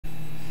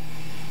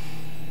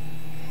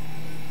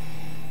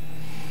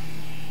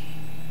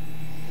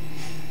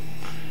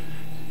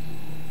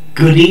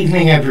Good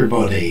evening,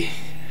 everybody.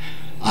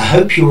 I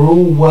hope you're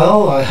all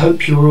well. I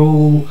hope you're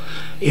all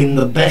in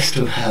the best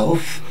of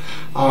health.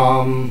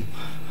 Probably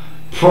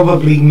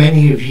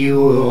many of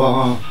you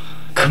are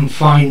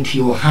confined to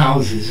your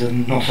houses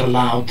and not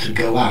allowed to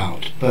go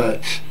out,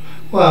 but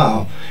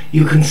well,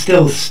 you can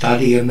still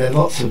study and there are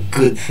lots of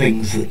good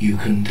things that you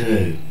can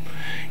do.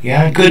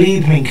 Yeah, good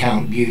evening,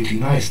 Count Beauty.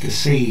 Nice to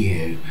see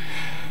you.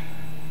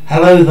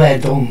 Hello there,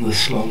 Don the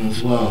Slon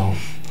as well.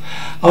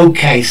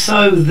 Okay,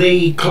 so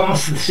the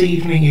class this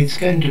evening is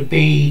going to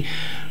be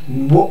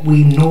what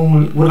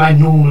I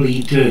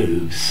normally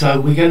do. So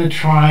we're going to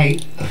try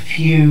a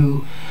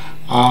few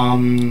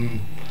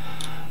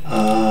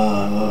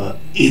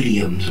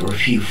idioms or a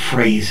few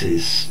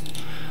phrases,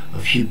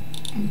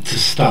 to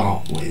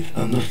start with.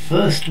 And the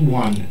first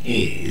one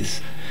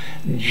is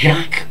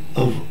jack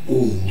of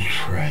all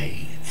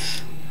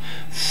trades.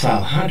 So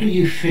how do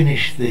you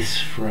finish this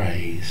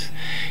phrase?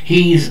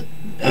 He's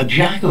a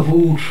jack of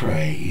all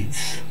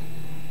trades.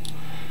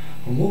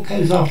 And what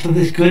goes after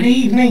this? Good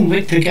evening,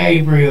 Victor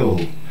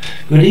Gabriel.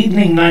 Good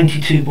evening,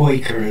 92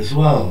 Boyker as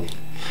well.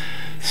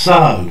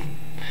 So,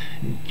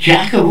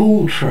 jack of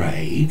all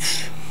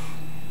trades.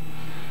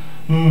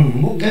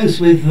 What goes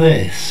with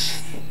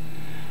this?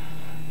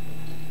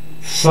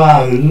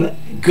 So,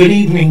 good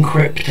evening,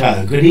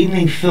 Crypto. Good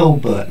evening,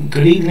 Philbert.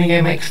 Good evening,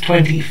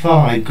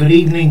 MX25. Good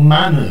evening,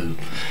 Manu.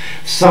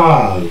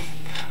 So,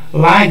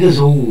 lag as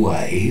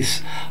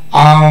always.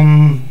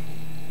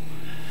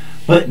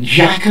 But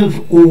jack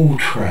of all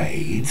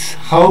trades.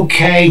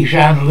 Okay,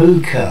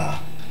 Gianluca.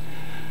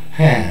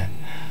 Yeah.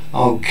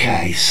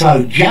 Okay,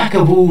 so jack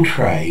of all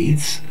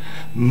trades,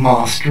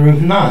 master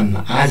of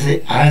none,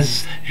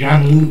 as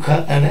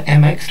Gianluca and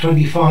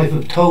MX25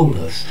 have told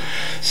us.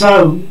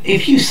 So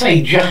if you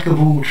say jack of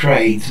all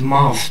trades,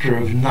 master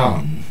of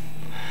none,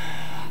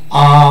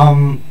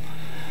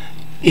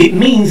 it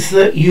means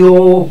that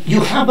you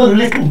have a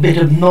little bit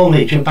of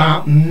knowledge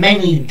about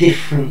many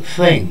different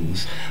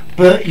things,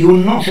 but you're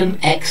not an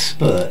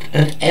expert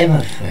at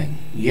anything.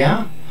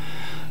 Yeah.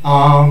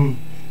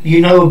 You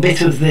know a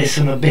bit of this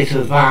and a bit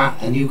of that,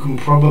 and you can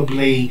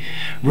probably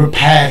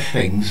repair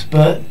things,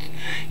 but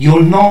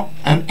you're not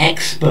an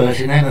expert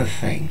in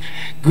anything.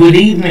 Good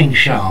evening,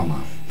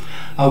 Sharma.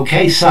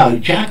 Okay, so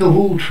jack of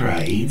all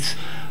trades,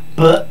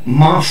 but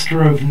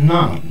master of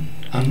none.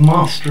 And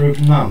master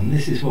of none,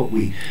 this is what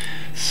we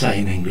say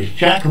in English.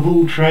 Jack of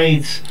all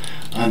trades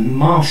and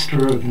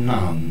master of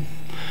none.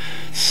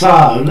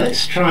 So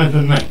let's try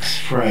the next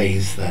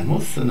phrase then.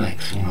 What's the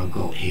next one I've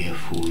got here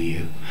for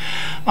you?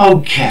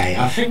 Okay,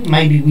 I think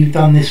maybe we've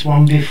done this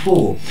one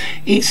before.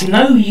 It's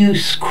no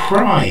use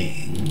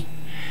crying.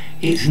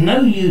 It's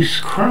no use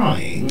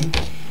crying.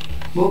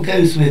 What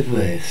goes with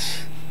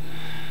this?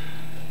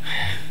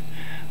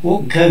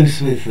 What goes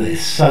with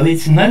this? So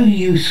it's no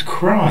use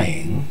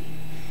crying.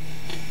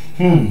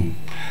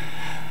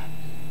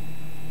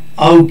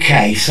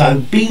 Okay, so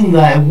been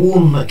there,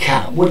 worn the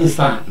cat. What does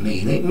that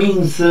mean? It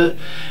means that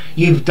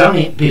you've done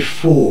it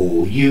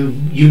before.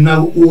 You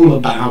know all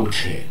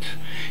about it.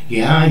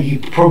 Yeah,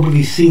 you've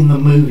probably seen the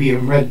movie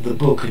and read the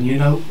book, and you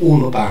know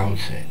all about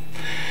it.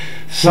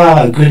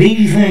 So, good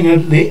evening,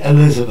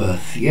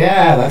 Elizabeth.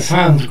 Yeah, that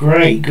sounds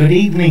great. Good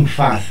evening,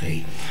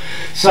 Fathy.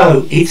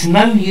 So, it's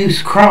no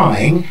use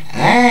crying.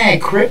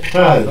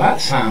 Crypto, that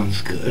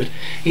sounds good.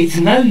 It's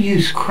no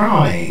use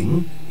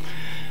crying.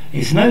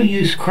 It's no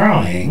use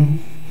crying.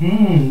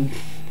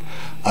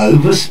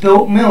 Over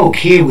spilt milk.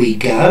 Here we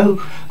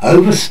go.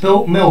 Over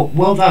spilt milk.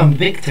 Well done,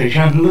 Victor,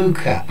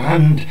 Gianluca,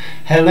 and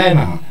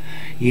Helena.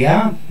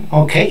 Yeah?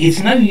 Okay, it's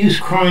no use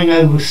crying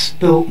over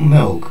spilt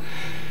milk.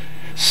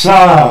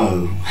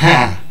 So,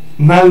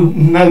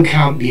 no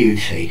Count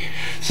Beauty.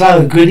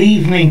 So, good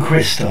evening,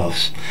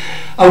 Christos.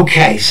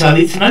 Okay, so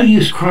it's no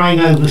use crying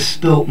over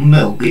spilt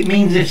milk. It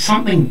means if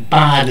something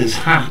bad has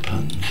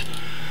happened,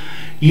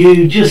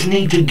 you just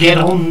need to get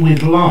on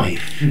with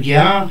life.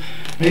 Yeah?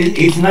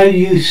 It's no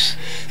use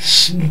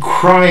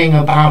crying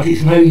about it.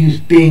 It's no use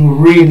being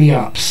really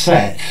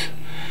upset.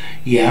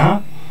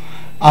 Yeah?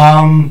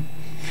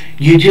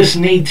 You just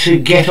need to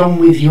get on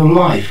with your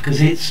life,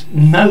 because it's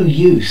no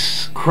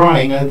use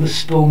crying over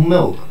spilled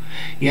milk.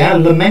 Yeah,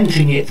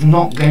 lamenting it's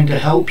not going to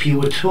help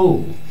you at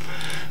all.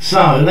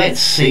 So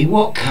let's see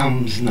what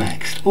comes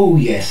next. Oh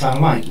yes, I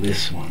like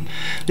this one.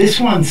 This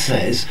one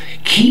says,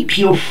 keep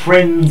your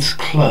friends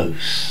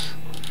close.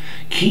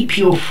 Keep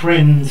your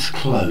friends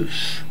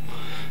close.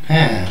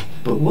 Yeah,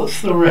 but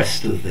what's the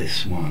rest of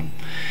this one?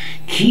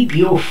 Keep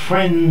your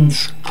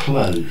friends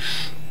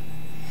close.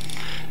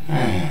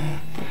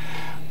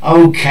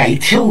 Okay,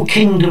 till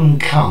kingdom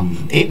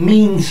come. It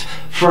means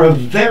for a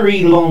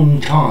very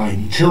long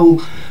time,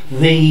 till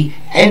the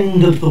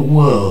end of the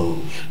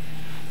world.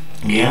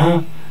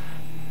 Yeah?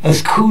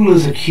 As cool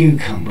as a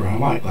cucumber. I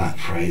like that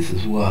phrase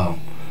as well.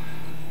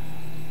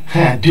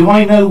 Do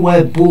I know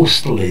where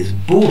Borstal is?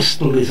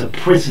 Borstal is a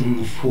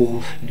prison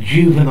for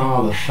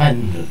juvenile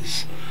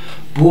offenders.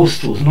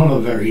 Borstal's not a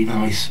very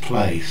nice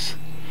place.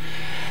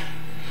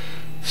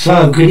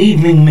 So, good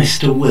evening,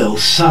 Mr. Will.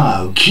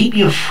 So, keep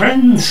your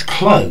friends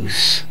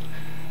close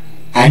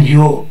and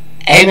your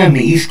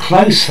enemies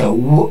closer,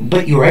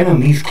 but your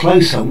enemies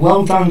closer.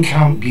 Well done,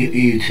 Count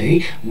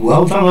Beauty.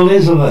 Well done,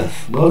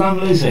 Elizabeth. Well done,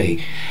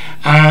 Lizzie.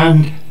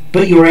 And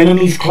but your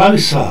enemies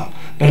closer.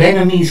 But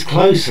enemies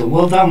closer.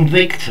 Well done,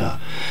 Victor.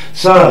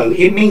 So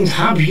it means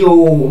have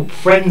your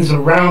friends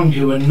around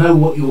you and know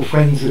what your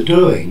friends are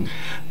doing,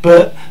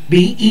 but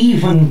be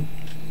even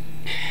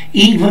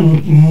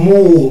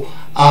more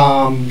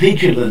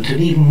vigilant and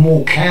even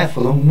more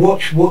careful and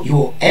watch what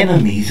your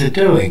enemies are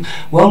doing.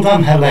 Well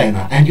done,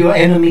 Helena. And your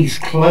enemies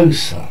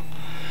closer.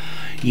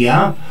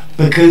 Yeah,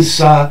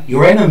 because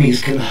your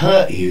enemies can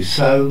hurt you,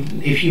 so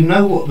if you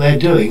know what they're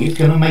doing, it's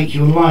going to make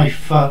your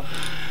life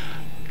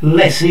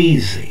less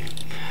easy.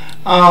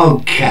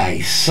 Okay,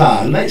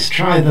 so let's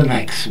try the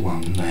next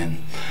one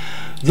then.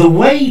 The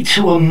way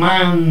to a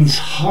man's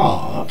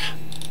heart,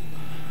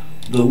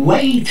 the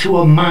way to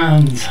a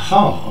man's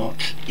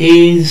heart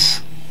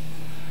is...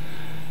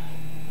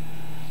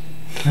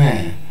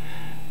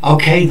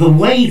 Okay, the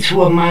way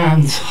to a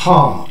man's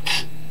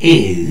heart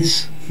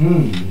is...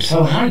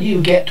 so how do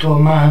you get to a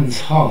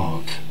man's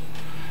heart?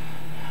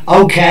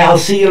 Okay, I'll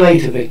see you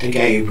later, Victor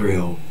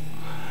Gabriel.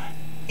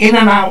 In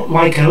and out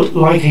like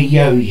a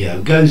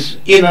yo-yo, goes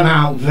in and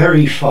out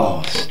very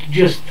fast,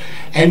 just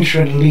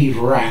enter and leave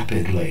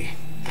rapidly.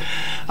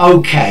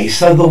 Okay,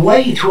 so the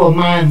way to a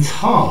man's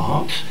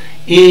heart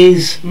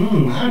is,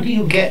 how do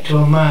you get to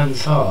a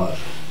man's heart?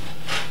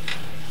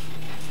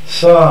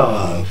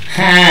 So,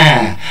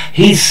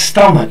 his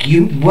stomach,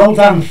 well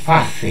done,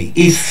 Fathy,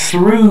 is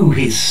through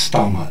his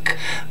stomach.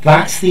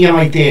 That's the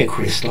idea,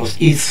 Christos,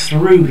 is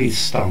through his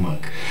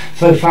stomach.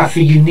 So,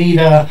 Fathy, you need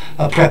a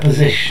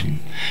preposition.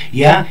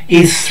 Yeah,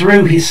 is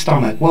through his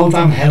stomach. Well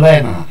done,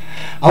 Helena.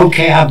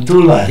 Okay,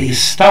 Abdullah,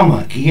 his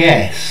stomach,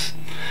 yes.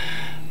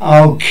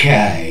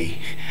 Okay.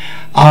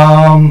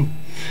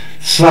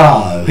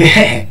 So,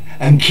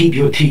 and keep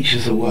your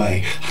teachers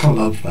away. I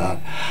love that.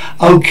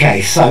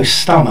 Okay, so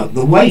stomach.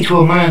 The way to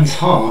a man's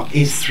heart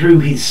is through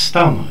his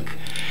stomach.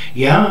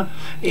 Yeah?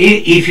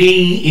 If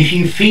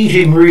you feed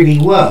him really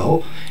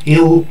well,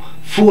 he'll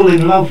fall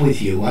in love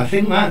with you. I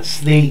think that's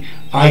the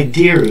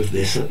idea of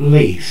this, at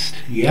least.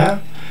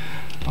 Yeah?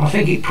 I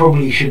think it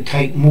probably should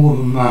take more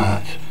than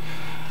that.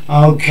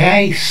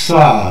 Okay,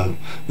 so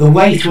the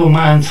way to a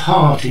man's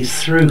heart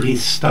is through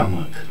his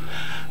stomach.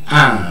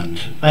 And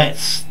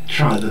let's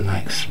try the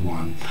next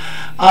one.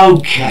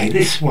 Okay,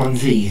 this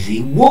one's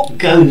easy. What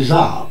goes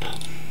up?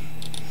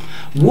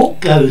 What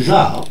goes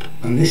up,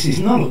 and this is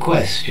not a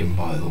question,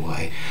 by the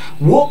way,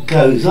 what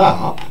goes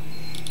up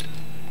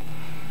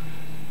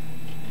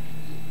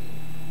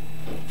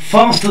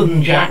faster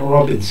than Jack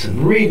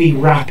Robinson, really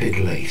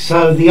rapidly?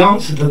 So the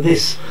answer to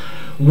this,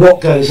 what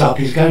goes up,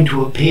 is going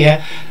to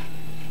appear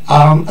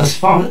as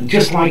far,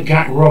 just like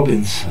Jack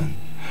Robinson.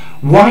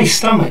 Why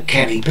stomach,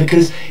 Kenny?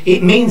 Because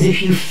it means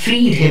if you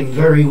feed him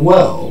very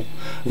well,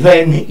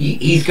 then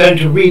he's going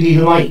to really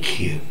like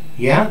you.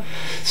 Yeah?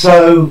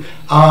 So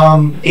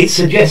it's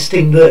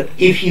suggesting that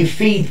if you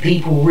feed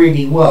people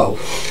really well,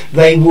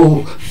 they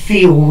will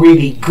feel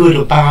really good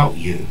about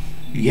you.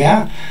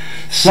 Yeah?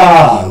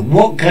 So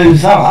what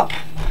goes up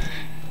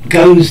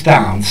goes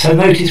down. So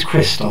notice,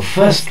 Christoph,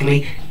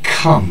 firstly,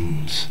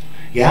 comes.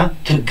 Yeah?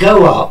 To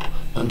go up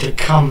and to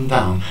come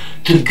down.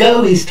 To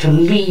go is to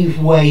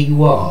leave where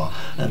you are,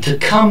 and to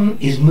come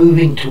is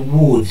moving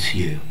towards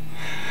you.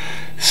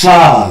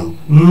 So,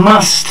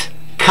 must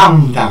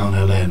come down,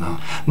 Elena.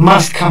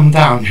 Must come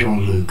down,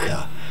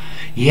 Gianluca.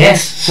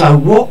 Yes, so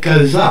what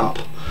goes up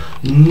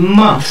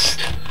must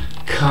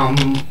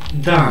come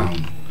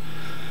down.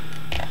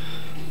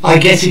 I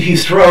guess if you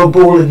throw a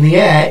ball in the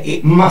air,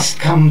 it must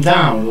come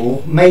down,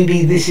 or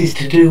maybe this is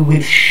to do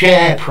with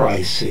share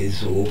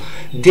prices or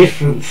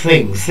different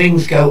things.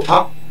 Things go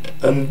up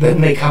and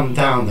then they come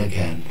down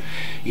again.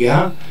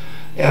 Yeah?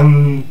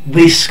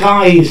 The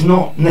sky is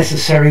not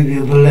necessarily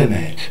the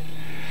limit.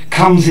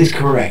 Comes is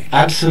correct.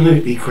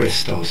 Absolutely,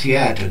 Christos.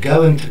 Yeah, to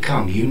go and to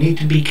come. You need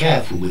to be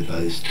careful with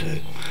those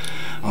two.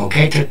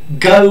 Okay, to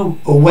go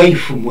away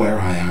from where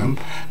I am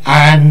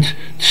and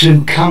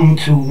to come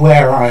to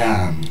where I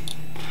am.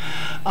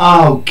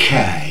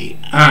 Okay,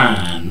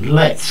 and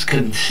let's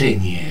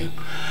continue.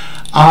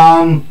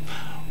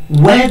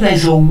 Where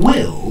there's a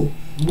will,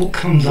 what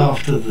comes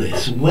after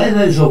this? Where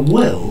there's a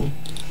will,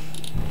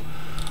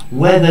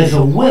 what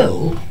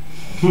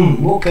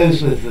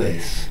goes with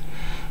this?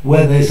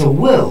 Where there's a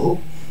will,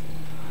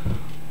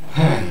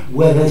 there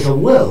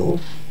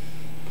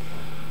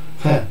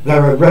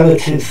are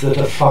relatives that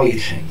are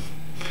fighting.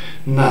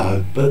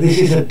 No, but this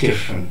is a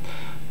different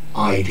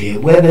idea.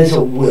 Where there's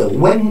a will,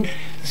 when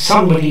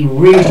somebody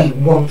really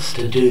wants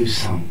to do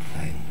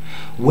something,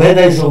 where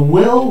there's a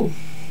will,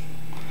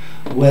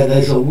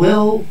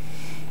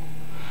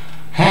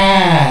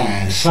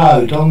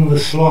 so Don the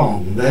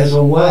Slong, there's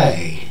a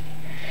way.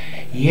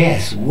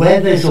 Yes, where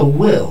there's a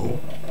will,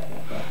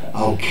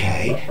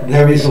 okay,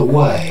 there is a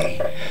way.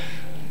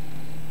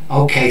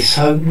 Okay,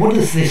 so what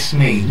does this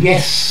mean?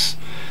 Yes,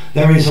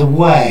 there is a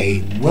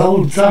way.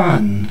 Well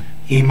done,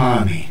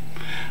 Imani.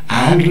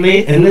 And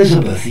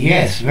Elizabeth,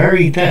 yes,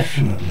 very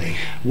definitely.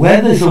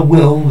 Where there's a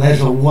will,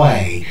 there's a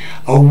way.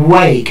 A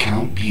way,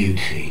 Count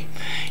Beauty.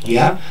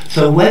 Yeah?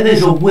 So where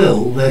there's a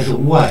will, there's a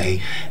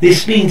way.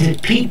 This means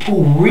if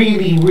people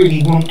really,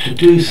 really want to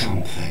do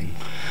something,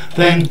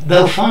 then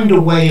they'll find a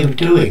way of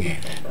doing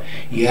it.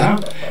 Yeah?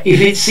 If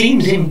it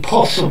seems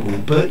impossible,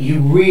 but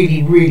you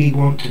really, really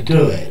want to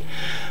do it,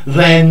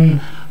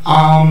 then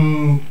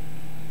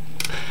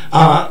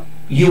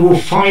you will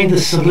find a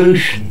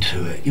solution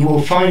to it. You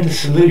will find a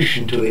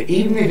solution to it,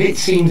 even if it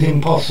seems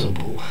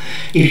impossible.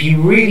 If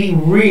you really,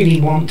 really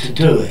want to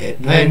do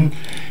it, then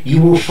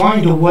you will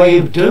find a way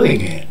of doing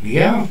it,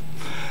 yeah?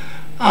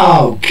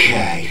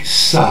 Okay,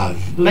 so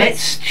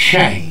let's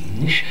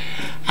change,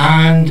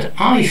 and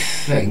I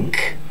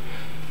think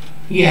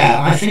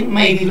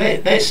maybe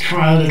let's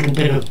try a little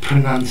bit of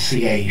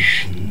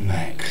pronunciation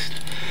next.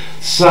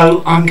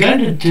 So I'm going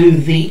to do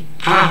the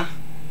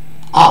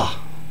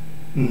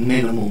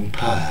minimal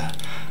pair.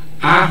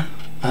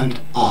 And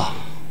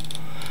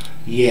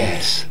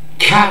yes.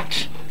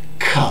 Cat,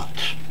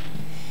 cut.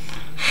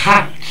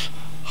 Hat,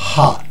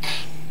 hut.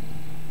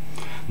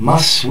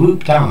 Must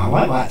swoop down. I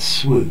like that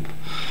swoop.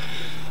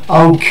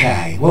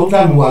 Okay, well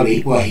done,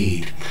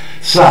 Wahid.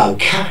 So,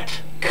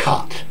 cat,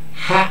 cut.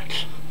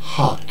 Hat,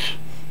 hut.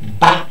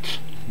 Bat,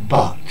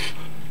 butt.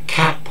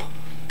 Cap,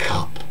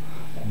 cup.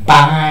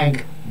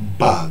 Bag,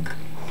 bug.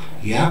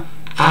 Yeah?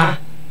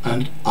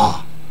 And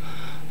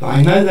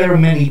I know there are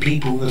many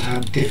people that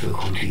have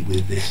difficulty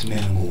with this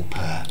minimal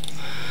pair.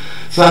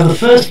 So the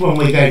first one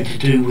we're going to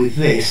do with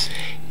this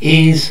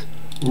is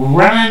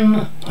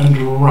ran and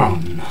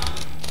run.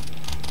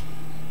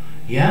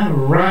 Yeah,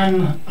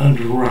 ran and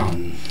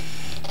run.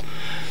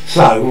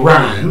 So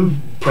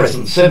ran,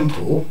 present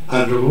simple,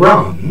 and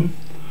run,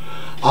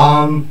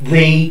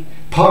 the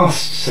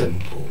past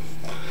simple.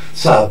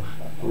 So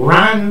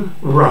ran,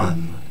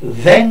 run,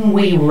 then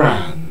we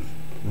ran,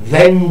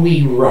 then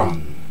we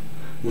run.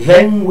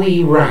 Then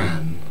we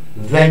ran,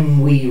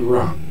 then we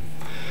run.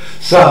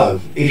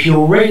 So, if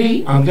you're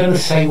ready, I'm going to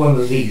say one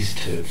of these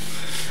two.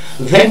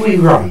 Then we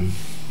run,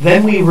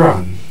 then we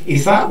run.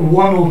 Is that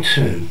one or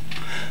two?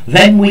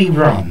 Then we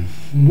run.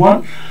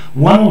 One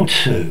or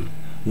two.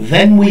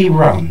 Then we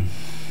run.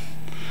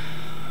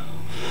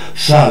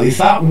 So, is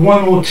that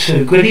one or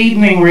two? Good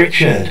evening,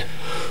 Richard.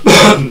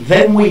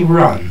 Then we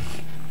run.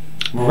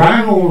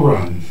 Ran or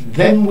run.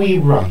 Then we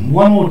run.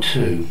 One or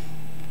two.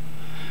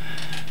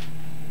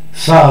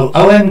 So,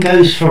 OM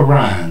goes for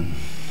ran,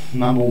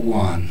 number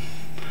one.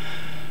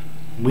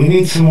 We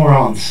need some more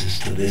answers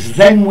to this.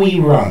 Then we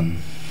run.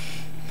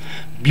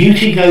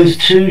 Beauty goes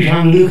two,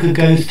 Gianluca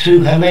goes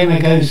two,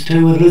 Helena goes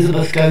two,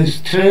 Elizabeth goes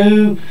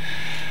two,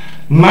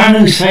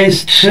 Manu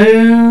says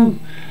two,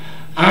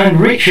 and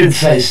Richard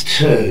says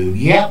two.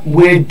 Yep,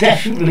 we're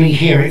definitely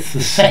here. It's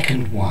the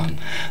second one.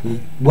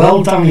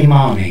 Well done,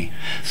 Imani.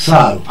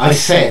 So, I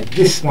said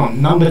this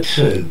one, number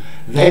two.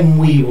 Then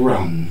we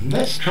run.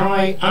 Let's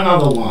try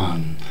another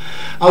one.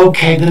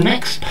 Okay, the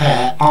next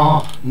pair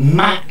are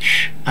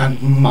match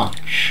and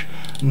much.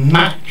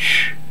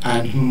 Match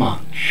and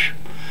much.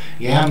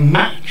 Yeah,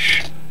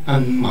 match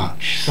and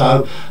much.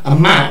 So a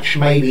match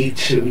may be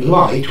too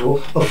light,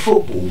 or a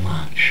football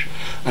match.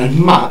 And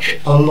much,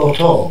 a lot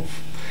of.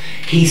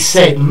 He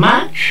said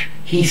match,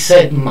 he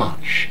said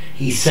much.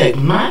 He said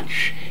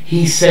match,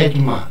 he said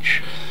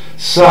much.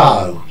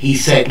 So, he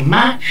said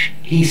match,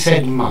 he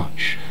said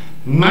much.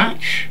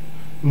 Match,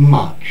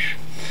 much.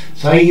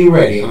 So are you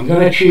ready? I'm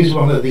going to choose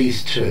one of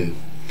these two.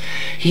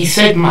 He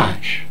said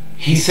match.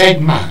 He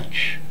said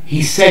match.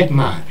 He said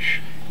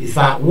match. Is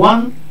that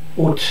one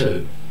or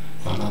two?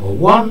 Is that number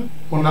one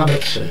or number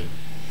two?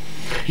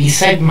 He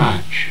said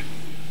match.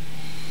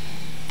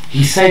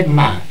 He said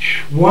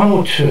match. One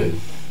or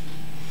two?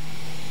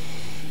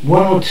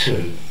 One or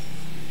two?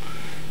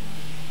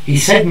 He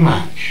said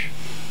match.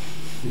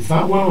 Is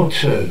that one or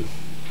two?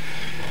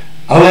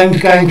 Oh, I'm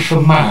going for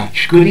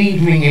match. Good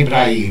evening,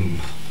 Ibrahim.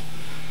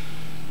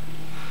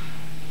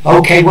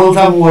 Okay, well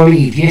done,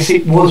 Waleed. Yes,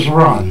 it was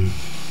run.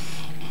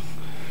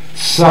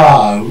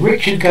 So,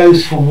 Richard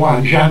goes for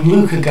one.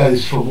 Gianluca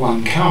goes for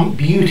one. Count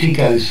Beauty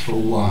goes for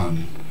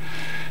one.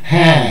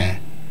 Hair.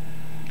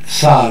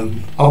 So,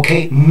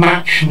 okay,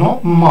 match,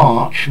 not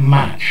march,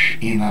 match,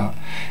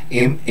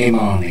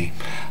 Imani.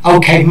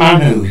 Okay,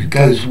 Manu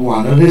goes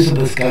one.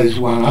 Elizabeth goes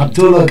one.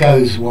 Abdullah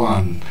goes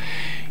one.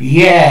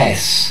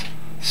 Yes.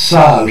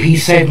 So, he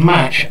said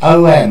match,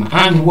 OM,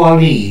 and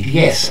Waleed.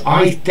 Yes,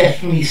 I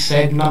definitely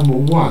said number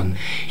one.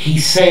 He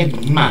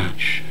said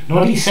match.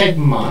 Not he said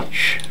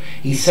much.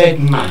 He said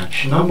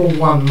match. Number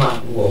one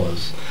that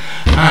was.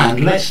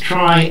 And let's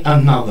try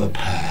another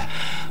pair.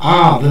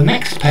 The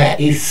next pair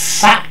is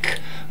sack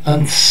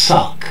and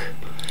suck.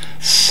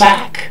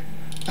 Sack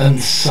and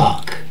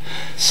suck.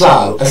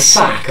 So, a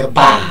sack, a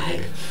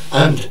bag,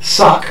 and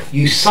suck,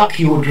 you suck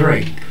your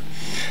drink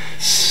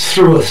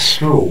through a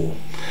straw.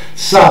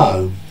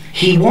 So,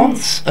 he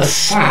wants a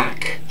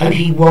sack and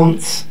he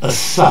wants a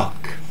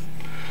suck.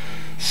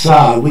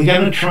 So, we're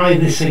going to try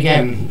this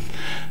again.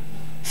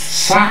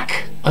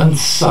 Sack and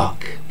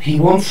suck. He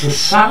wants a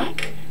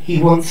sack,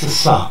 he wants a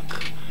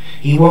suck.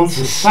 He wants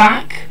a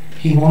sack,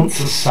 he wants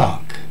a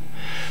suck.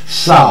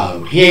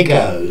 So, here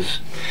goes.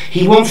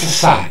 He wants a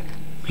sack,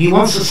 he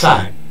wants a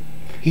sack,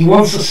 he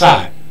wants a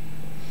sack.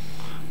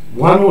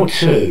 One or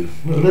two,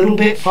 a little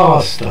bit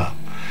faster.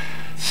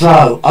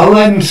 So,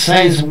 OM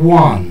says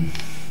one.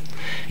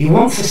 He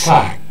wants a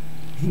sack.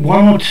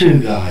 One or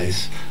two,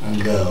 guys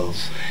and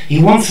girls.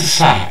 He wants a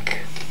sack.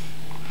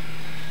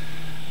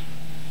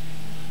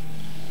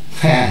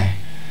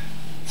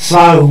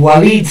 So,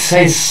 Walid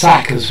says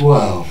sack as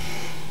well.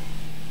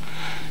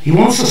 He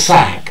wants a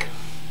sack.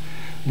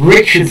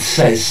 Richard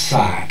says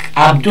sack.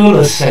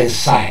 Abdullah says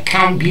sack.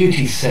 Count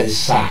Beauty says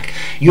sack.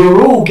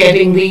 You're all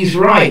getting these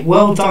right.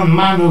 Well done,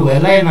 Manu,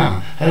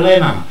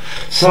 Helena.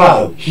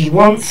 So, he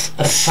wants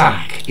a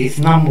sack. It's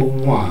number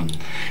one.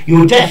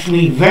 You're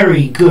definitely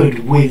very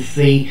good with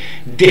the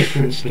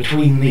difference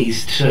between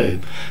these two.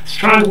 Let's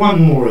try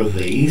one more of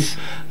these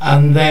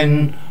and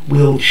then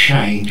we'll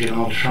change and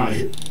I'll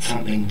try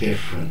something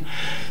different.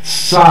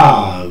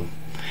 So,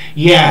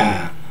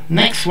 yeah.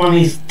 Next one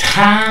is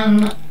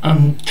tan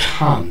and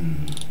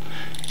tonne.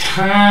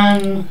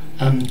 Tan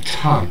and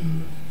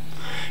tonne.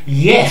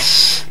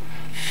 Yes,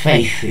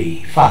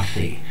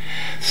 Fathi.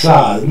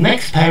 So,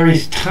 next pair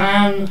is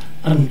tan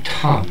and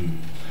tonne.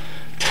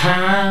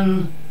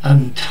 Tan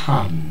and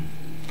tonne.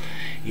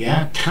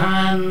 Yeah,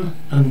 tan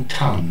and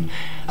tonne.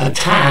 A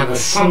tan, a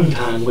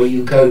suntan where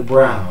you go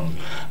brown.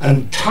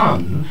 And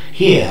tonne,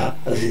 here,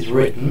 as it's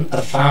written,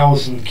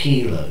 1,000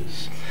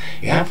 kilos.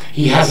 Yeah,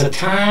 he has a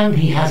tan,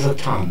 he has a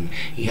tonne.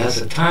 He has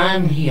a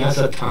tan, he has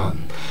a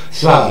tonne.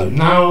 So,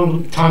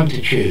 now time to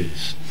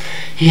choose.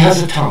 He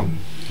has a tonne,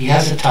 he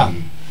has a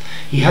tonne,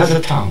 he has a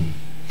tonne.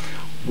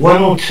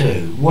 One or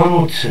two.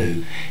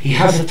 He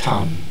has a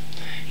tonne,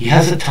 he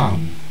has a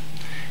tonne,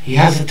 he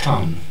has a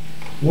tonne.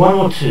 One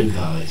or two,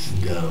 guys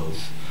and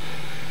girls.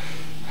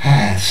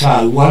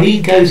 So,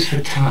 Walid goes for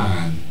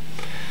tan.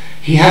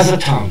 He has a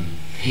tonne,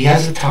 he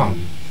has a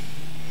tonne,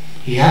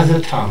 he has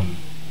a tonne.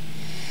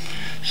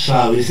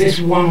 So, is this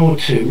one or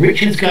two?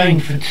 Richard's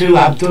going for two,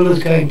 Abdullah's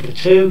going for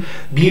two,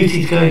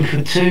 Beauty's going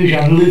for two,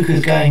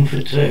 Gianluca's going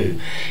for two.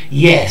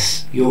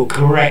 Yes, you're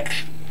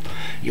correct.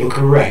 You're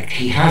correct.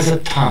 He has a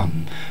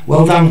tonne.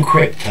 Well done,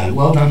 Crypto.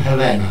 Well done,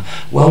 Helena.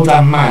 Well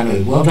done,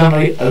 Manu. Well done,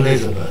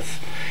 Elizabeth.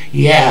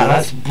 Yeah,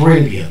 that's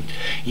brilliant.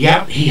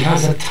 Yep, he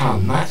has a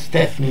tonne. That's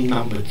definitely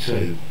number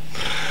two.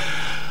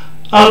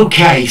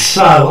 Okay,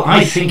 so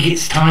I think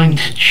it's time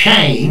to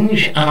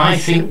change, and I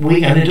think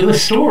we're going to do a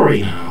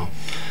story now.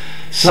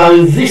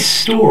 So this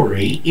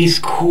story is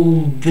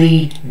called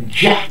The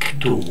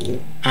Jackdaw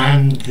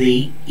and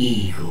the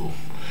Eagle.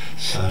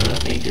 So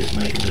let me just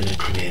make a bit of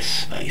clear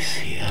space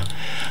here.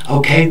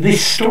 Okay,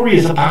 this story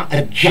is about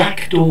a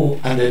jackdaw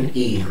and an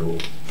eagle.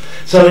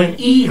 So an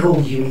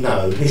eagle, you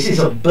know, this is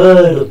a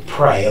bird of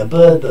prey, a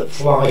bird that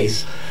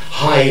flies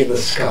high in the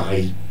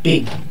sky,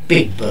 big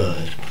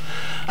bird.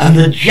 And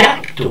the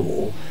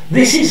jackdaw,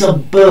 this is a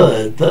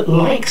bird that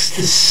likes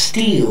to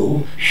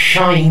steal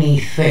shiny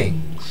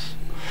things.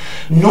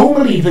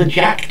 Normally the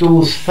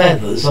jackdaw's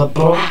feathers are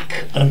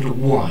black and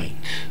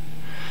white,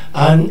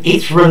 and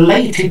it's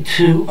related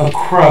to a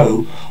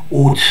crow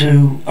or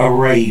to a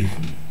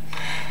raven.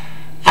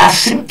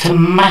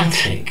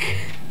 Asymptomatic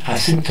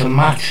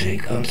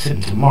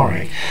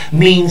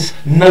means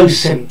no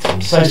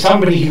symptoms. So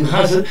somebody who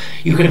has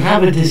you can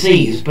have a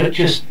disease but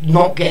just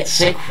not get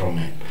sick from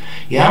it.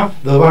 Yeah,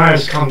 the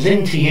virus comes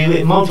into you,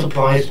 it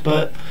multiplies,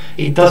 but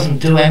it doesn't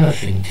do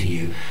anything to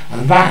you,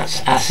 and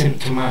that's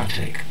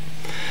asymptomatic.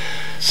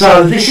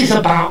 So this is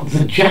about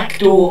the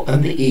jackdaw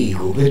and the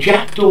eagle. The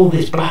jackdaw,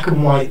 this black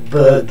and white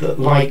bird that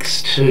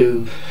likes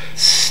to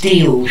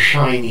steal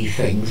shiny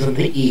things, and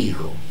the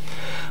eagle.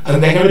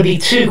 And there are going to be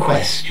two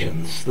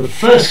questions. The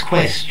first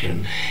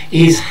question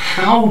is,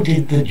 how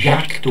did the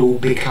jackdaw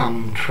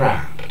become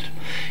trapped?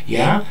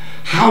 Yeah?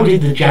 How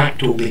did the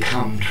jackdaw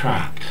become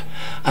trapped?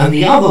 And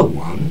the other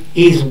one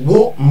is,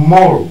 what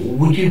moral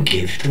would you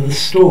give to the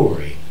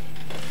story?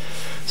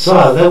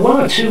 So there are one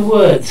or two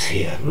words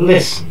here.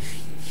 Listen.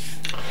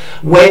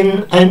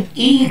 When an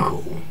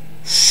eagle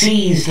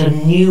seized a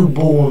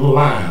newborn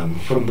lamb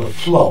from the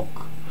flock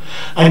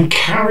and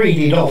carried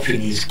it off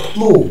in his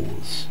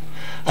claws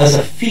as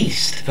a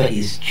feast for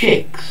his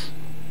chicks,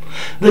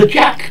 the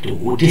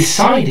jackdaw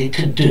decided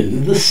to do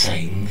the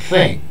same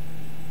thing.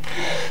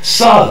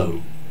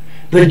 So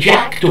the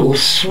jackdaw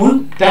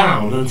swooped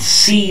down and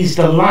seized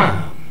a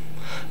lamb,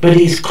 but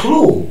his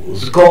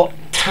claws got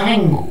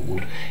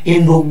tangled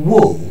in the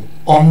wool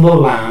on the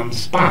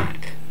lamb's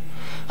back,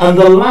 and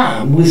the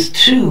lamb was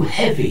too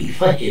heavy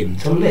for him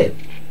to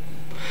lift,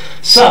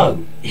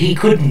 so he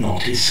could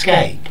not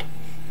escape.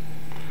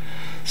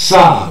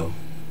 So,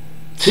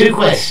 two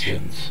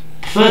questions.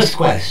 First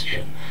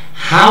question,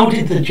 how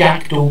did the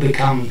jackdaw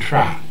become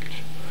trapped?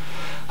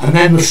 And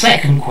then the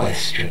second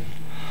question,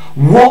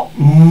 what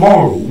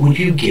moral would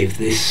you give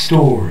this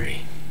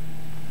story?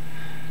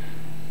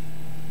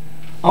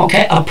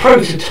 Okay, a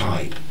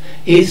prototype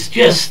is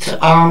just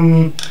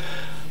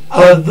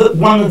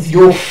one of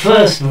your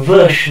first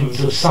versions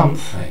of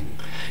something.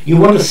 You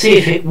want to see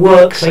if it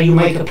works, so you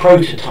make a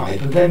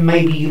prototype, and then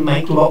maybe you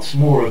make lots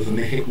more of them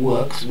if it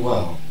works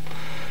well.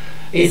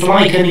 It's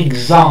like an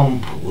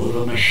example of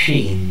a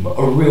machine, but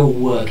a real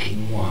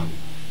working one.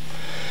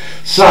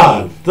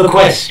 So, the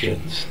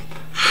questions.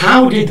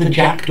 How did the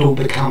jackdaw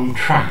become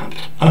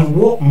trapped, and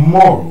what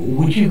moral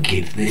would you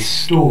give this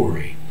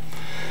story?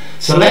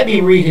 So let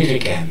me read it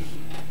again.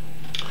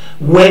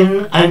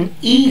 When an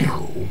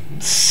eagle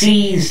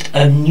seized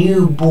a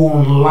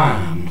newborn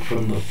lamb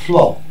from the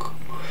flock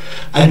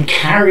and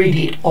carried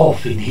it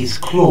off in his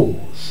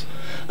claws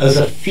as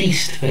a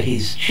feast for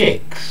his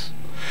chicks,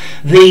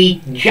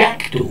 the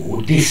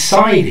jackdaw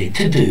decided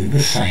to do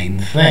the same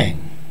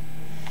thing.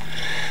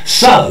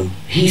 So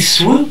he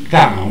swooped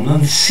down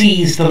and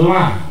seized the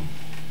lamb,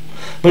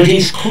 but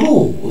his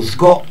claws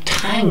got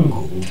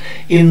tangled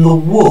in the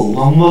wool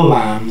on the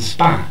lamb's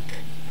back,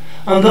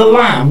 and the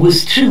lamb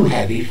was too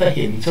heavy for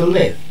him to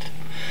lift,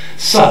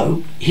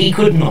 so he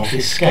could not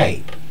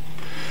escape.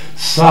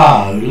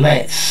 So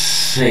let's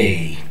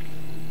see.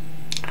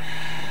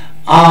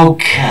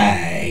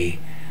 Okay,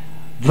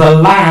 the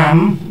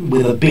lamb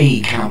with a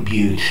B, Count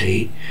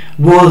Beauty,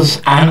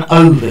 was an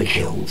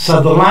overkill. So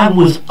the lamb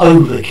was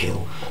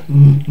overkill.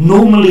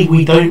 Normally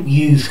we don't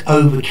use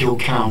overkill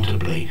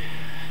countably.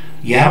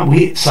 Yeah,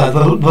 so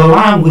the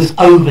lamb was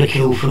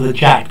overkill for the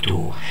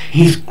jackdaw.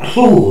 His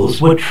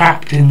claws were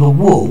trapped in the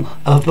wool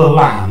of the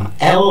lamb.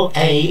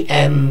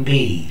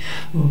 L-A-M-B.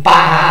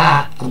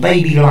 Bah! A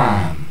baby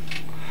lamb.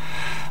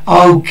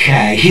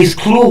 Okay, his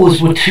claws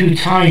were too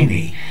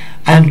tiny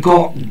and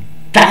got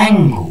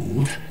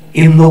dangled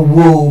in the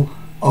wool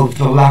of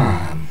the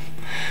lamb.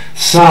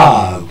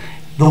 So,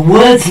 the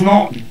word's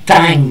not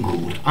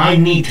dangled. I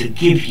need to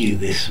give you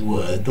this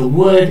word. The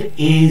word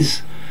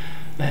is,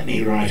 let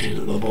me write it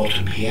at the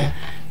bottom here,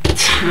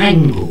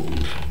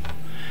 tangled.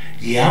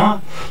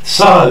 Yeah?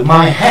 So,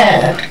 my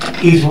hair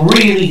is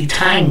really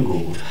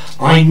tangled.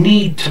 I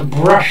need to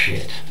brush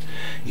it.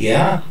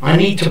 Yeah? I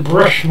need to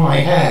brush my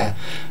hair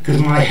because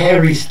my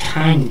hair is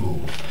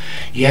tangled.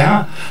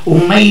 Yeah? Or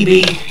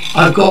maybe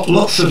I've got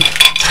lots of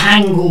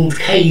tangled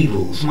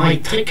cables. My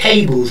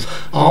cables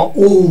are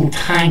all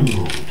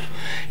tangled.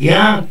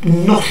 Yeah?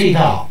 Knotted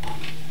up.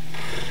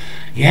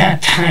 Yeah?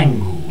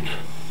 Tangled.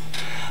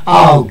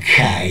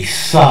 Okay,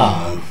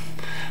 so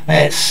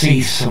let's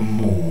see some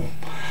more.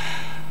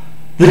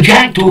 The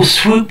jackdaw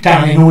swooped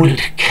down in order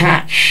to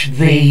catch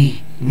the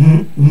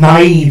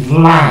naive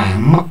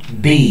lamb,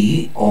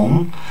 B,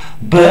 on,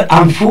 but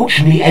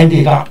unfortunately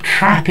ended up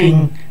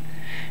trapping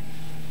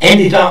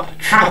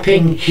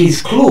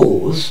his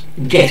claws,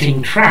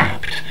 getting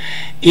trapped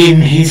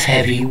in his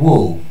heavy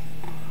wool.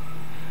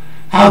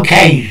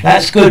 Okay,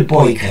 that's good,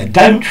 Boyka.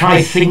 Don't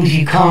try things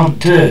you can't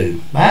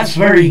do. That's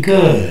very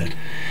good.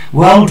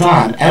 Well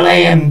done,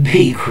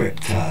 LAMB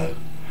Crypto.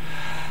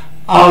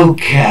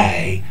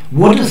 Okay,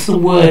 what does the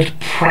word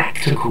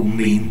practical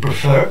mean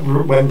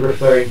when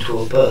referring to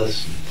a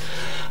person?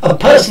 A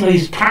person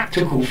who's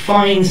practical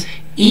finds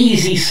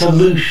easy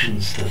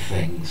solutions to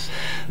things.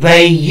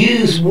 They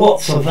use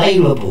what's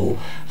available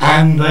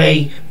and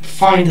they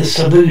find a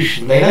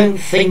solution. They don't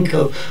think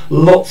of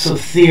lots of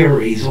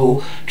theories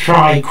or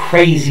try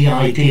crazy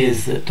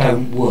ideas that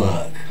don't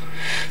work.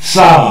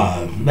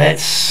 So,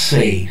 let's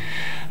see.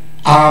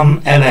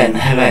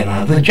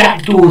 Helena, the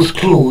jackdaw's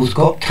claws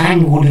got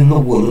tangled in the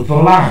wool of the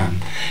lamb.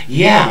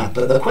 Yeah,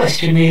 but the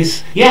question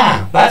is,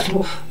 yeah,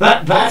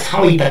 that's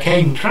how he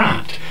became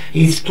trapped.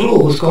 His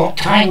claws got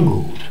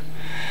tangled.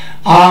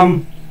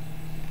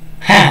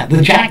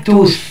 The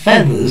jackdaw's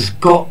feathers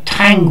got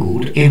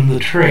tangled in the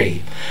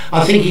tree.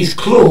 I think his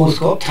claws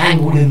got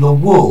tangled in the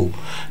wool,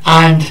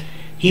 and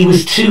he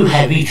was too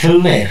heavy to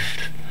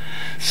lift.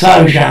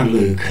 So,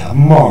 Gianluca,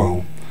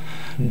 moral.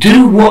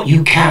 Do what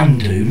you can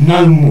do,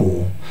 no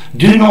more.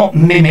 Do not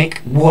mimic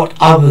what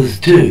others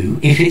do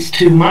if it's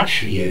too much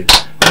for you.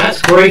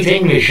 That's great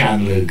English,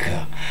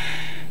 Gianluca.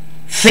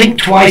 Think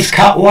twice,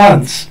 cut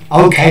once.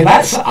 Okay,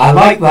 I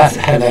like that,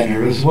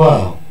 Helena, as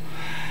well.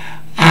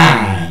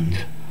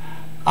 And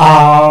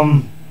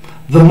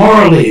the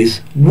moral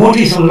is, what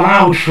is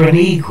allowed for an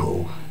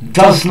eagle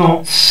does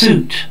not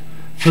suit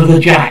for the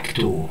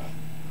jackdaw.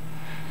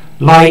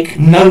 Like,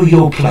 know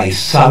your place.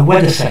 So,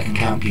 wait a second,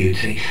 Count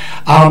Beauty.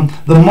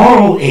 The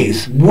moral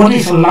is, what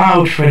is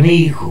allowed for an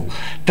eagle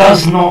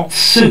does not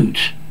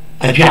suit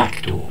a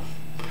jackdaw.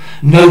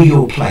 Know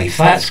your place.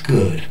 That's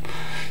good.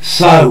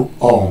 So,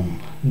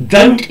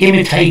 don't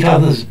imitate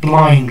others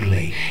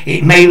blindly.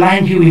 It may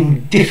land you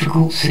in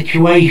difficult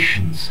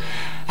situations.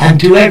 And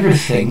do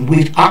everything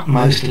with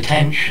utmost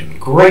attention.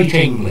 Great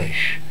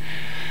English.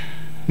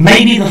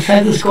 Maybe the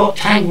feathers got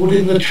tangled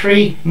in the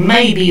tree.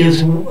 Maybe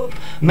as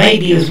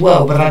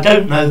well, but I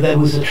don't know there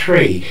was a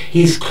tree.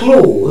 His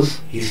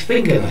claws, his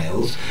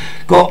fingernails,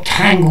 got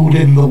tangled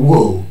in the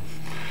wool.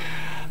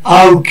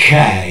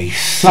 Okay,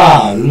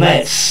 so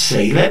let's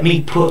see. Let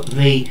me put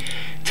the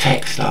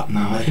text up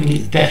now. I think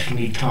it's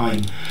definitely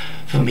time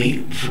for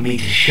me to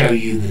show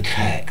you the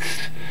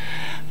text.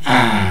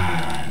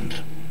 And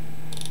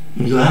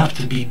You have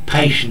to be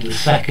patient a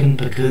second,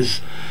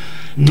 because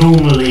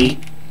normally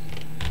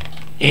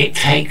it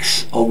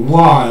takes a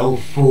while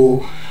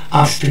for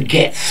us to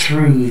get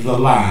through the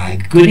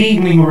lag. Good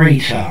evening,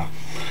 Rita.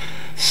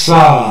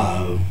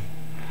 So,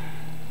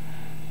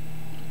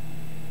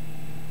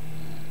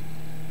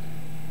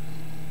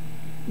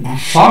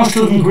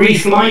 faster than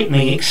grease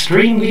lightning,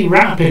 extremely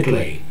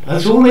rapidly.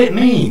 That's all it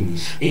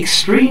means.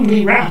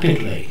 Extremely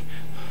rapidly.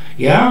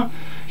 Yeah?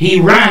 He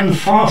ran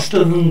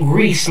faster than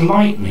grease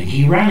lightning.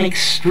 He ran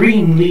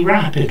extremely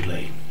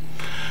rapidly.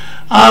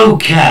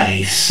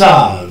 Okay,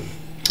 so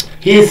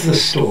here's the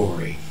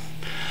story.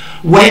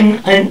 When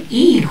an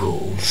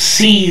eagle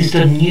seized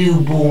a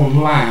newborn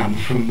lamb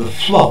from the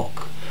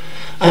flock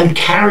and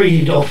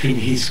carried it off in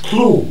his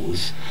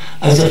claws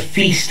as a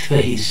feast for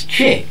his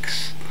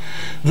chicks,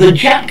 the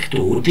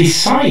jackdaw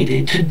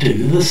decided to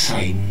do the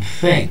same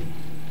thing.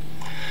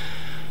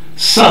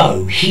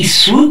 So he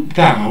swooped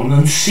down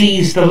and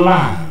seized the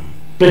lamb,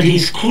 but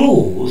his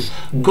claws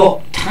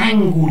got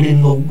tangled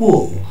in the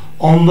wool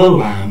on the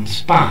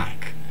lamb's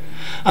back,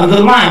 and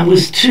the lamb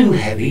was too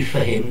heavy for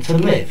him to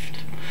lift,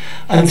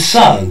 and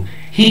so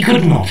he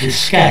could not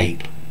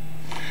escape.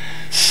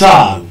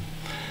 So,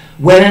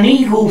 when an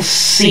eagle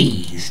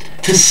seized,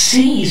 to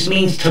seize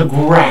means to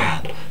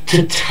grab,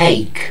 to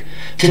take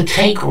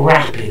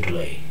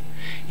rapidly,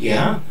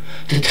 yeah?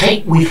 To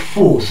take with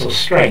force or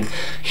strength.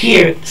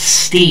 Here it's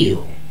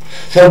steal.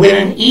 So when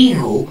an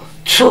eagle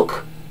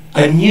took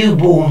a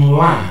newborn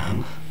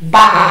lamb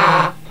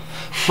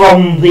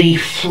from the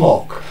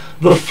flock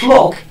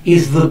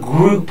is the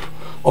group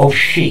of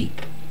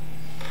sheep,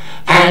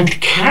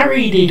 and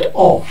carried it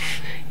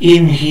off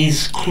in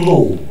his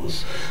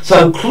claws.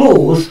 So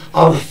claws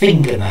are the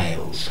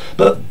fingernails,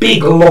 but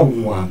big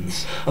long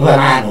ones of an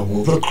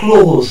animal, the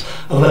claws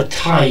of a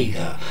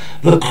tiger,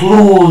 the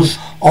claws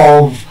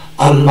of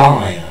a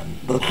lion,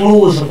 the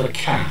claws of a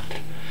cat,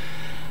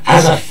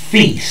 as a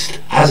feast,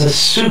 as a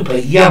super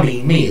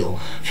yummy meal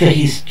for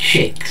his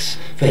chicks,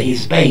 for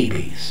his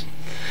babies.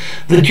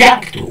 The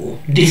jackdaw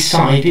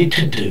decided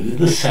to do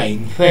the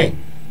same thing.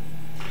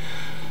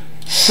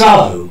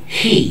 So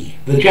he,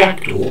 the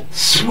jackdaw,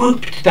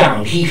 swooped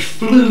down, he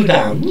flew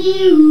down,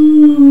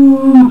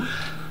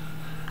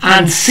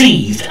 and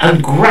seized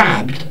and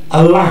grabbed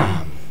a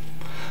lamb.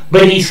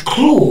 But his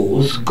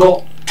claws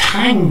got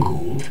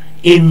tangled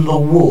in the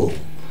wool.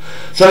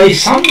 So if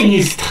something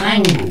is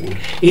tangled,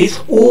 it's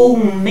all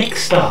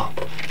mixed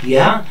up,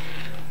 yeah?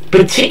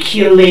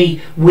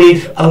 Particularly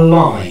with a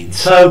line.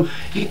 So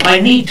I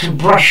need to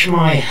brush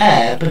my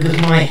hair because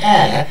my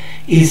hair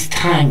is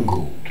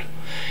tangled,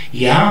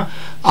 yeah?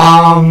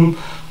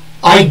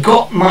 I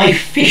got my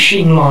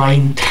fishing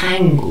line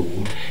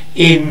tangled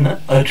in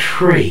a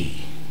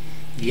tree,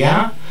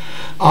 yeah?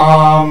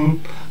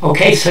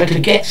 Okay, so to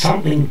get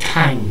something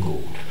tangled,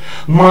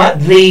 my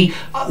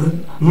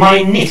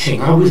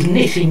knitting, I was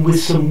knitting with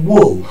some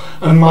wool,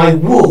 and my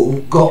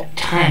wool got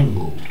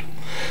tangled.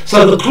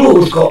 So the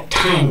claws got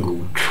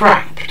tangled,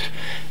 trapped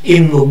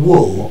in the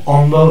wool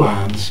on the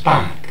lamb's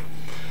back,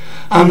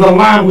 and the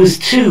lamb was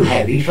too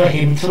heavy for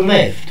him to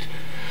lift,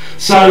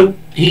 so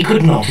he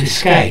could not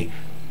escape.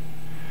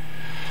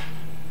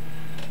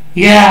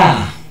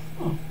 Yeah,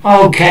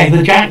 okay,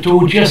 the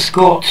jackdaw just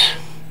got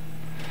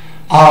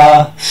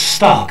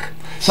stuck.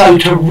 So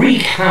to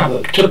wreak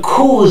havoc, to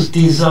cause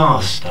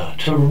disaster,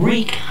 to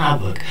wreak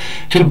havoc,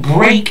 to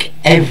break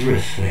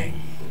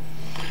everything.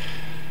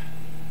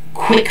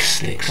 Quick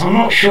sticks. I'm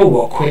not sure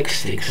what quick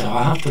sticks are.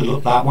 I have to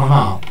look that one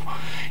up.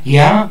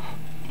 Yeah?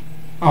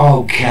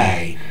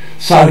 Okay.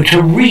 So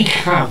to wreak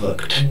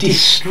havoc, to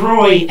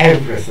destroy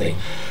everything.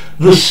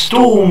 The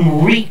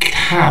storm wreaked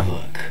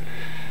havoc.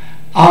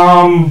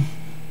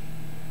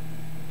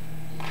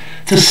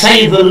 To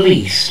say the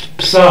least.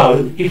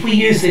 So if we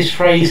use this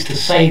phrase, to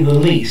say the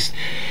least,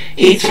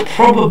 it's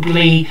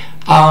probably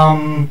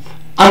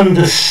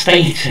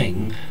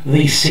understating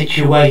the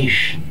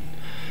situation.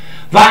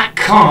 That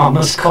car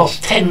must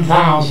cost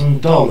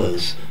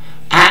 $10,000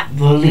 at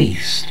the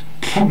least,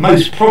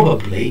 most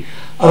probably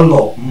a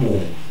lot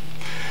more.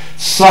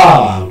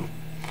 So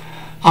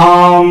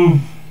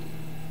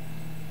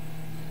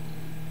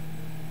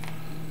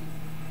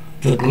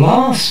the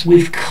glass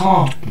with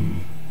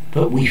carton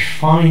that we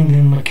find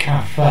in the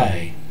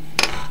cafe,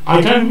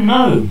 I don't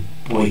know,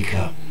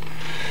 Boyka.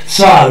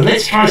 So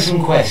let's try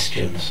some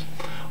questions.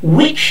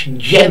 Which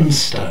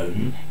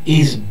gemstone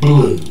is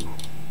blue?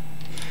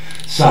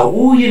 So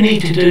all you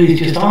need to do is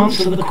just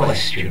answer the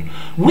question.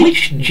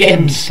 Which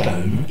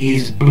gemstone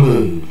is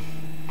blue?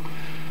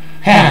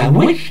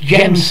 Which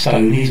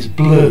gemstone is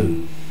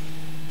blue?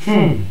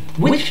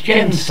 Which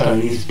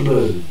gemstone is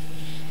blue?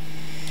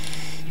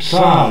 So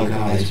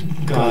guys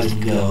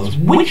and girls,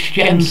 which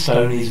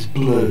gemstone is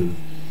blue?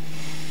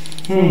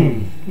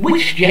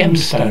 Which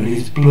gemstone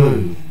is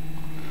blue?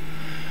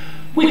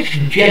 Which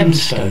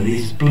gemstone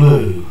is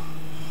blue?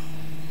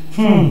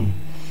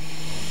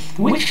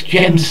 Which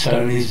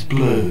gemstone is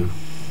blue?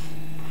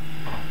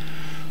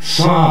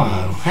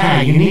 So,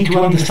 you need to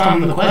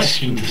understand the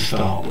question to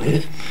start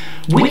with.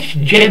 Which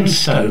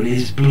gemstone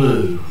is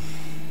blue?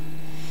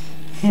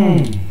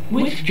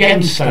 Which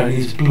gemstone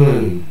is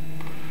blue?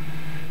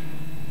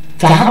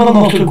 To have a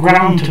lot of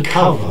ground to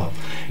cover,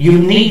 you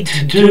need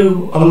to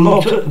do a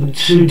lot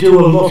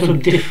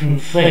of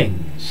different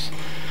things.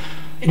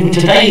 In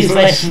today's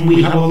lesson,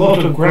 we have a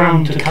lot of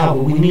ground to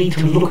cover. We need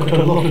to look at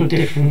a lot of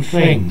different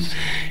things.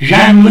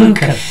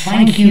 Gianluca,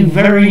 thank you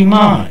very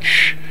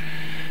much.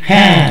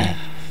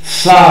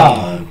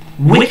 So,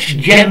 which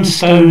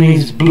gemstone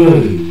is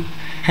blue?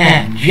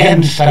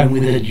 Gemstone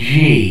with a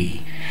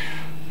G.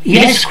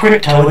 Yes,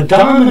 Crypto, a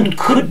diamond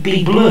could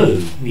be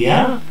blue,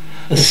 yeah?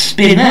 A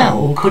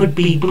spinel could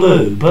be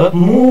blue, but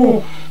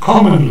more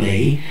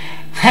commonly,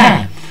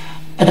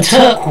 a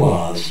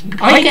turquoise.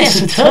 I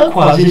guess a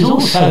turquoise is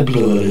also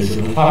blue,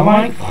 Elizabeth. I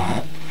like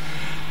that.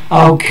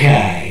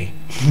 Okay,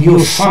 your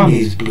sun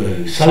is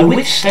blue. So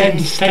which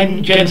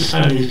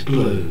gemstone is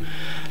blue?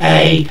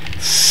 A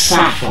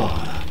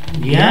sapphire.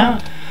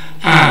 Yeah?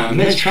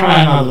 Let's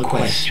try another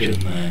question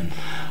then.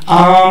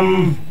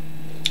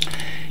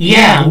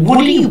 Yeah, what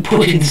do you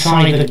put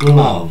inside a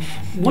glove?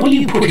 What do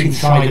you put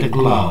inside a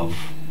glove?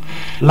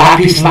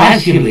 Lapis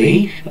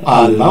lazuli,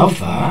 I love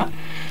that.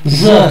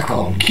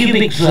 Zircon,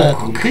 cubic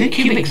zircon.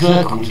 Cubic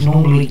zircon is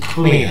normally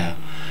clear.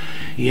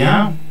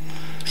 Yeah?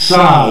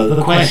 So,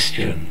 the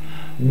question,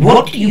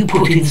 what do you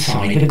put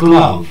inside a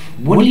glove?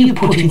 What do you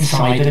put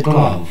inside a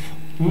glove?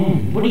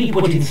 What do you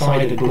put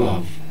inside a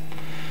glove?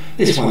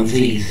 This one's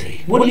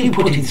easy. What do you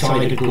put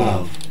inside a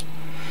glove?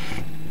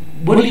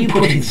 What do you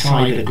put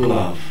inside a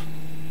glove?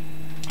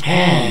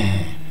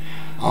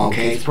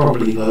 Okay, it's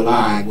probably the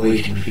lag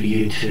waiting for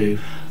you to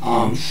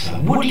answer.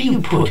 What do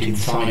you put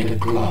inside a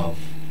glove?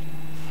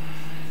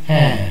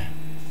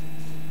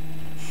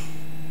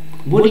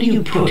 What do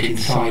you put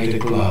inside a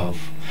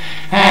glove?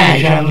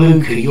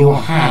 Gianluca, your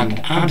hand,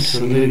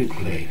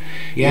 absolutely.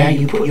 Yeah,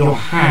 you put your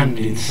hand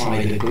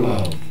inside a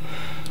glove.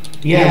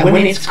 Yeah,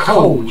 when it's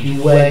cold,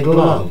 you wear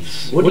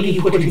gloves. What do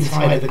you put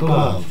inside the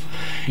glove?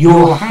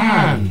 Your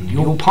hand,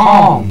 your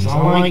palms, I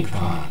like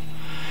that.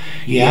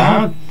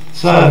 Yeah?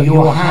 So,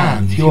 your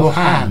hand,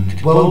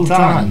 well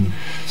done.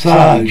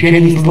 So,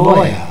 Jenny's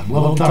lawyer,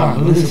 well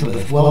done.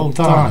 Elizabeth, well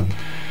done.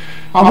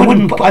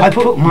 I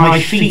put my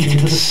feet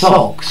into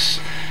socks.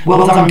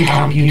 Well done,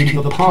 Camp Beauty,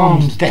 the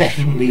palms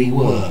definitely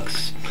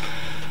works.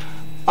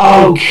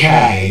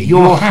 Okay,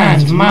 your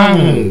hands,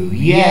 Manu,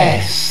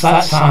 yes,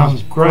 that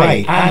sounds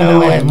great. And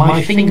OM,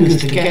 my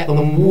fingers to get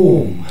them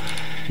warm.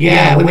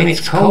 Yeah, when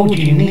it's cold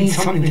you need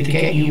something to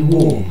get you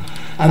warm.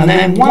 And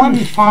then one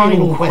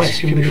final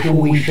question before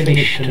we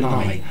finish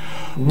tonight.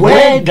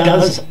 Where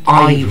does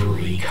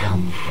ivory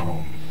come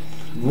from?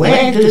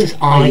 Where does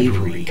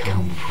ivory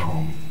come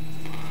from?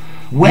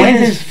 Where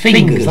does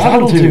fingers?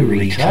 That'll do,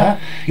 Rita.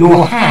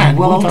 Your hand,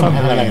 well done,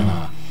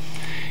 Helena.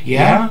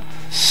 Yeah?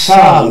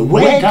 So,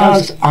 where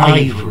does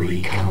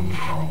ivory come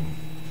from?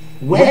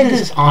 Where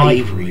does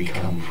ivory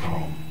come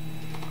from?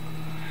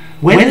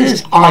 Where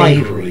does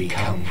ivory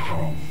come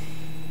from?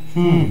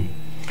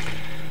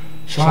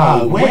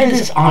 So, where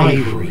does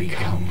ivory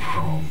come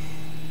from?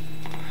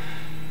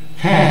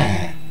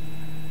 Yeah,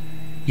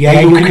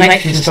 your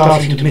connection's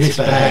starting to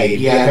misbehave.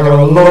 Yeah, there are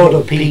a lot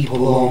of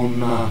people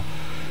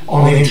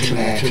on the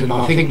internet, and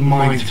I think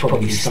mine's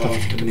probably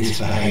starting to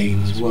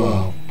misbehave as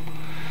well.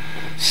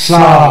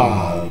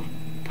 So,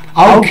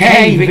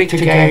 okay, Victor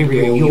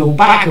Gabriel, you're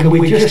back and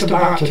we're just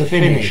about to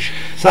finish.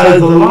 So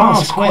the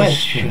last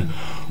question,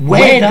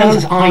 where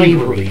does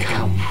ivory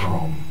come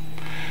from?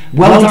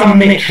 Well done,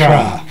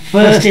 Mitra.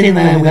 First in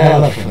there with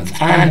elephants.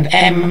 And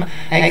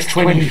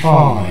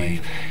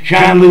MX25.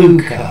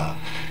 Gianluca.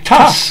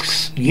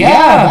 Tusks.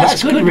 Yeah,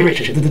 that's good,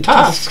 Richard. The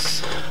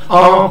tusks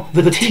are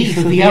the teeth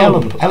of the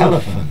elephant.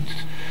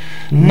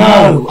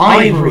 No,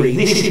 ivory.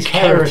 This is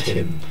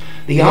keratin.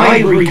 The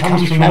ivory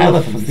comes from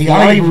elephants. The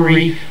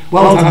ivory,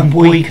 well done,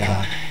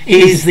 Boyka,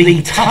 is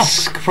the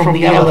tusk from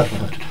the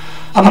elephant.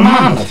 A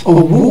mammoth, a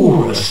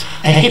walrus,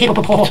 a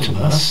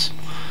hippopotamus.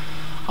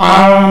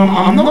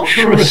 I'm not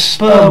sure a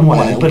sperm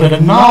whale, but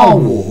a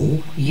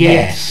narwhal,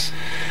 yes.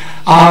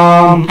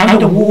 And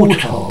a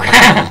warthog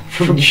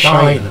from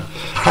China.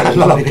 I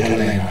love it,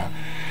 Elena.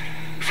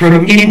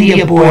 From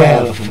Indian boy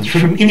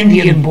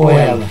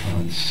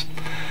elephants.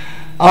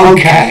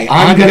 Okay,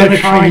 I'm going to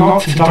try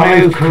not to die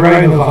of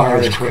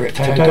coronavirus,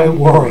 Crypto, don't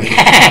worry.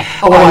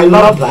 Oh, I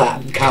love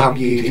that, Camp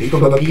Beauty,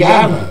 from a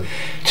piano.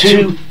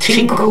 To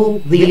tinkle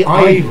the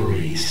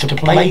ivories, to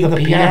play the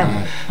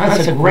piano.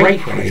 That's a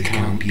great phrase,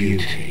 Camp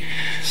Beauty.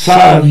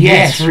 So,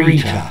 yes,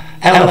 Rita,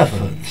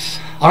 elephants.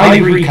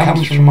 Ivory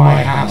comes from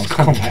my house,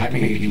 contact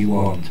me if you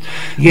want.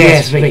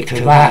 Yes,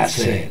 Victor, that's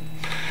it.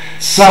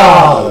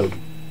 So,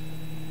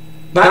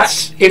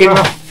 that's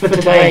enough for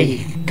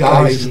today,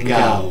 guys and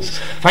gals.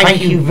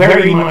 Thank you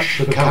very much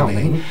for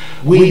coming.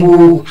 We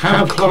will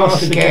have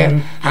class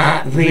again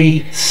at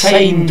the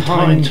same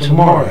time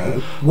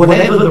tomorrow,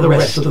 whatever the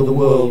rest of the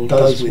world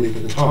does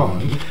with the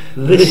time.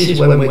 This is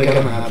when we're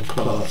going to have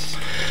class.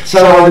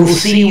 So I will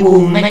see you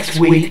all next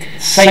week,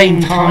 same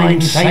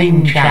time,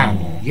 same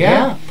channel.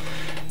 Yeah?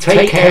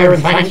 Take care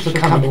and thanks for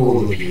coming,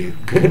 all of you.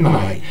 Good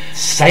night.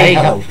 Stay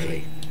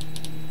healthy.